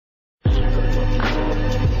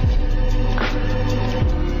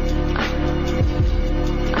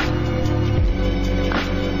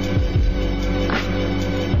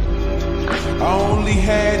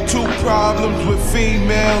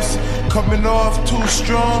females. Coming off too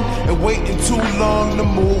strong and waiting too long to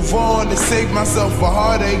move on and save myself a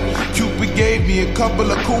heartache. Cupid gave me a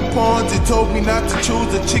couple of coupons and told me not to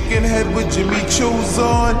choose a chicken head with Jimmy Choo's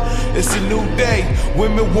on. It's a new day,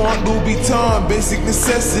 women want Louis Vuitton, basic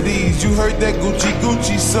necessities. You heard that Gucci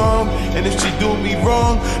Gucci song, and if she do me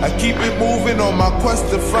wrong, I keep it moving on my quest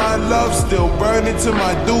to find love. Still burning till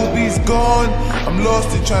my doobies gone. I'm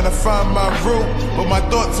lost in trying to find my root, but my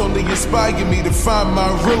thoughts only inspire me to find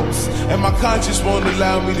my roots. And my conscience won't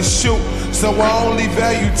allow me to shoot, so I only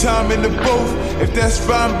value time in the booth, if that's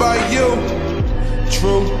fine by you.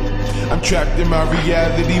 True, I'm trapped in my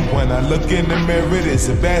reality. When I look in the mirror, there's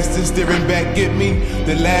a bastard staring back at me.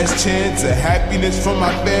 The last chance of happiness for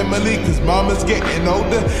my family, cause mama's getting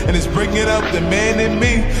older and it's bringing up the man in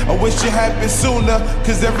me. I wish it happened sooner,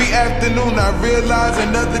 cause every afternoon I realize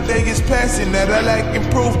another day is passing, that I lack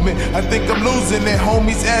improvement. I think I'm losing it.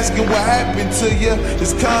 Homies asking what happened to you.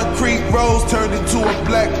 This concrete rose turned into a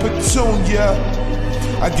black petunia.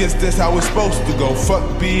 I guess that's how it's supposed to go.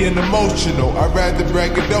 Fuck being emotional, I'd rather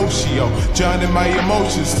braggadocio. Drowning my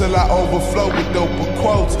emotions till I overflow with doper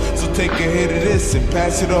quotes. So take a hit of this and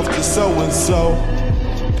pass it off to so-and-so.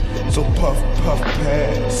 So puff, puff,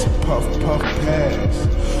 pass, puff, puff, pass.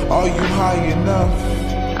 Are you high enough?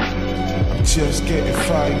 I'm just getting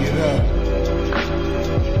fired up.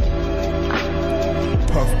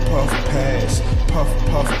 Puff, puff, pass, puff,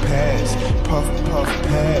 puff, pass, puff, puff,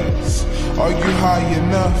 pass. Are you high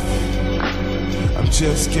enough? I'm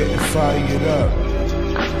just getting fired up.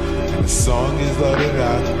 And the song is loaded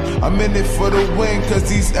out. I'm in it for the win, cause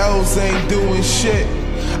these L's ain't doing shit.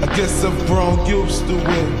 I guess I've grown used to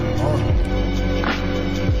it.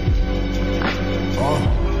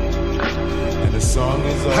 Song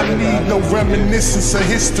is I need no reminiscence of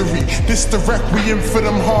history. This the requiem for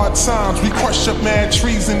them hard times. We crush up mad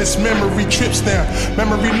trees in this memory trips down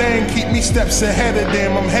memory lane. Keep me steps ahead of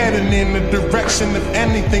them. I'm heading in the direction of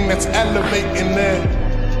anything that's elevating there.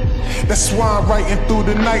 That's why I'm writing through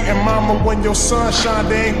the night. And mama, when your sun shine,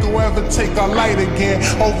 they ain't gonna ever take our light again.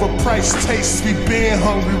 Overpriced tastes, we been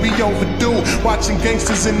hungry, we overdue. Watching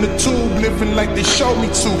gangsters in the tube, living like they show me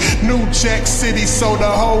to. New Jack City, so the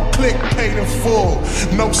whole clique paid in full.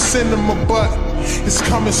 No cinema, but it's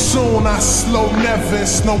coming soon. I slow never,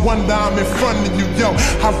 it's no wonder I'm in front of you, yo.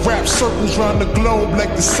 I rap circles round the globe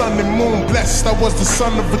like the sun and moon. Blessed I was the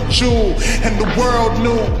son of a Jew, and the world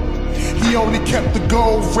knew. He only kept the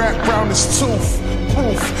gold wrapped round his tooth.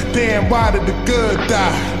 Proof, damn, why did the good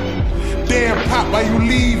die? Damn, Pop, why you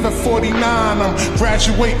leave at 49? I'm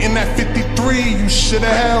graduating at 53. You should've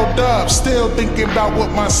held up. Still thinking about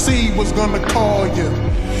what my seed was gonna call you.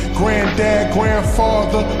 Granddad,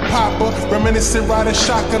 grandfather, papa, reminiscing, riding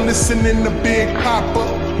shotgun, listening to Big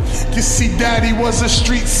Papa. You see, daddy was a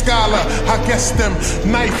street scholar. I guess them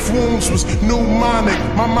knife wounds was pneumonic.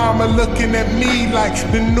 My mama looking at me like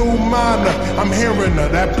the new monarch. I'm hearing her,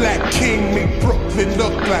 that black king make Brooklyn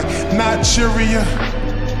look like Nigeria.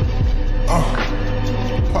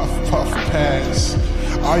 Puff, puff, pass.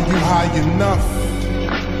 Are you high enough?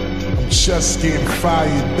 I'm just getting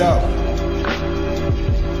fired up.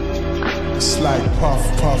 It's like puff,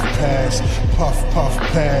 puff, pass, puff, puff,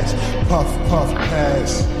 pass, puff, puff,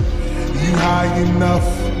 pass. You high enough?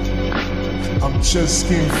 I'm just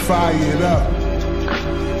getting fired up.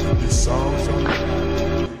 This song's on